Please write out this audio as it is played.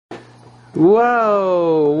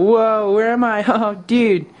Whoa, where am I? Oh,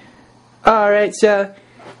 dude. Alright, so,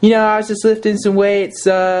 I was just lifting some weights,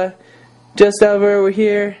 just over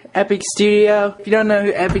here, Eppic Studio. If you don't know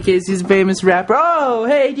who Eppic is, he's a famous rapper. Oh,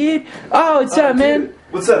 hey, dude. Oh, what's up, man?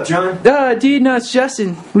 What's up, John? Dude, no, it's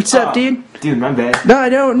Justin. What's up, dude? Dude, my bad.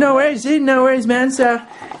 No worries, dude. No worries, man. So,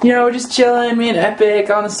 we're just chilling, me and Eppic,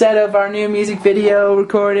 on the set of our new music video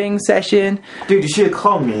recording session. Dude, you should have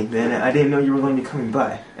called me, man. I didn't know you were going to be coming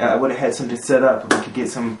by. I would have had something set up. We could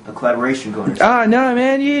get a collaboration going. Oh, no,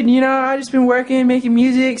 man, dude. I just been working, making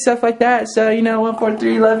music, stuff like that. So,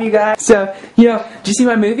 143, love you guys. So, did you see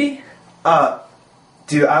my movie?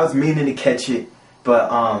 Dude, I was meaning to catch it, but,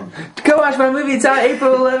 Go watch my movie. It's out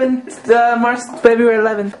April 11th, February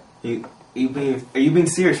 11th. Are you being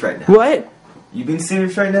serious right now? What? You being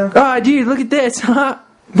serious right now? Oh, dude, look at this.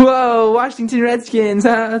 Whoa, Washington Redskins.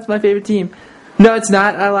 That's my favorite team. No, it's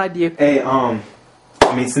not. I lied to you. Hey,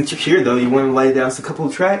 since you're here though, you want to lay down a couple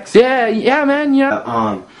of tracks? Yeah, man.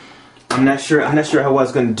 I'm not sure how I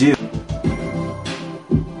was gonna do.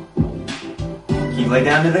 Can you lay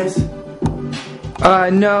down to this? No. I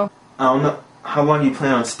don't know. How long you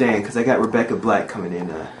plan on staying? Cause I got Rebecca Black coming in.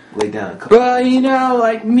 Lay down a couple. Well,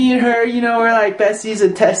 like me and her, we're like besties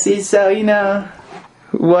and testies, so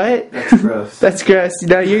What? That's gross. That's gross.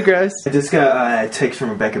 You're gross. I just got a text from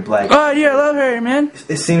Rebecca Black. Oh, yeah, I love her, man.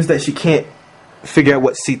 It seems that she can't figure out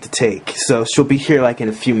what seat to take, so she'll be here like in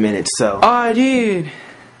a few minutes, so. Oh, dude.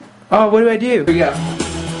 Oh, what do I do? Here we go.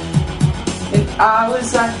 And I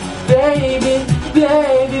was like, baby,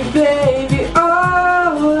 oh,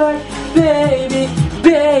 like,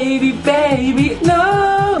 baby,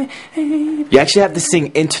 no. You actually have to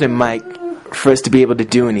sing into the mic for us to be able to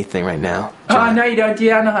do anything right now. John. Oh, no, you don't,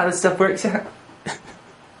 dude. I know how this stuff works.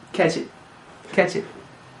 Catch it.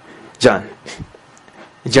 John.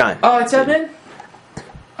 Oh, what's up, man?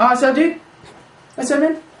 Oh, what's up, dude? What's up,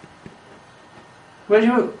 man?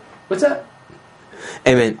 What's up?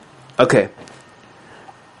 Hey, man. Okay.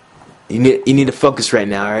 You need to focus right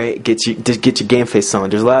now, alright? Get your game face on.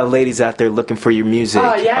 There's a lot of ladies out there looking for your music.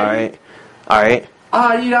 Oh, yeah? Alright?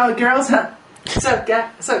 Oh, girls, huh? What's up, guy?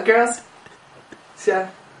 What's up, girls? So,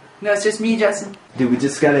 no, it's just me, Justin. Dude, we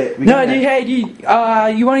just gotta... Dude, hey, dude,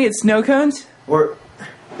 you wanna get snow cones? Dude,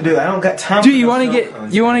 I don't got time. Dude, you wanna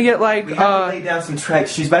get like, we have to lay down some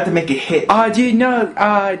tracks. She's about to make a hit. Oh, dude, no,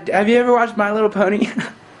 have you ever watched My Little Pony?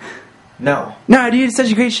 No. No, dude, it's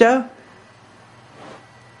such a great show.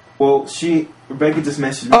 Well, Rebecca just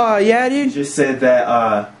messaged me. Oh, yeah, dude? She just said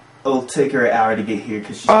that, it'll take her an hour to get here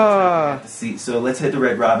because she's at the seat. So let's hit the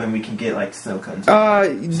Red Robin. We can get like snow cones.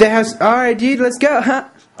 Alright, dude, let's go, huh?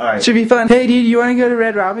 Alright. Should be fun. Hey, dude, you wanna go to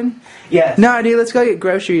Red Robin? Yes. No, dude, let's go get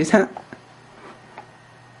groceries, huh?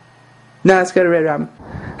 No, let's go to Red Robin.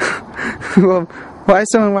 Well, why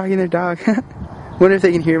is someone walking their dog? Wonder if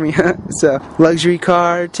they can hear me, huh? So, luxury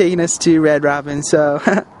car taking us to Red Robin, so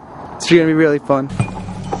it's gonna be really fun.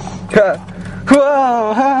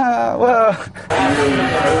 Whoa! Whoa!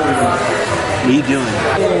 What are you doing?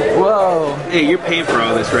 Whoa! Hey, you're paying for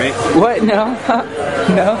all this, right? What? No?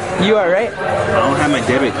 No? You are, right? I don't have my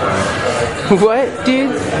debit card. What,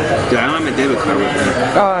 dude? Dude, I don't have my debit card with me.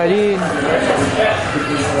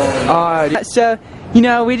 Oh, dude. So,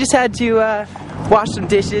 we just had to wash some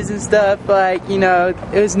dishes and stuff, like,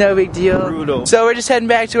 it was no big deal. Brutal. So we're just heading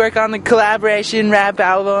back to work on the collaboration rap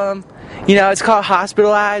album. It's called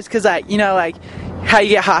Hospitalized, because, like, like, how you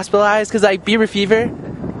get hospitalized, because, like, Bieber fever.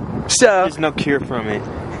 So there's no cure from it.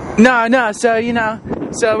 No, so,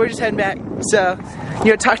 so we're just heading back. So,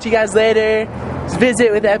 talk to you guys later. Just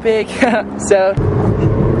visit with Eppic. So,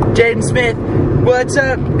 Jaden Smith, what's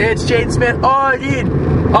up? It's Jaden Smith. Oh, dude.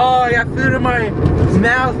 Oh, I got food in my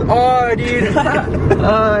mouth. Oh, dude.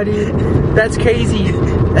 Oh, dude. That's crazy.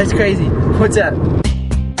 What's up?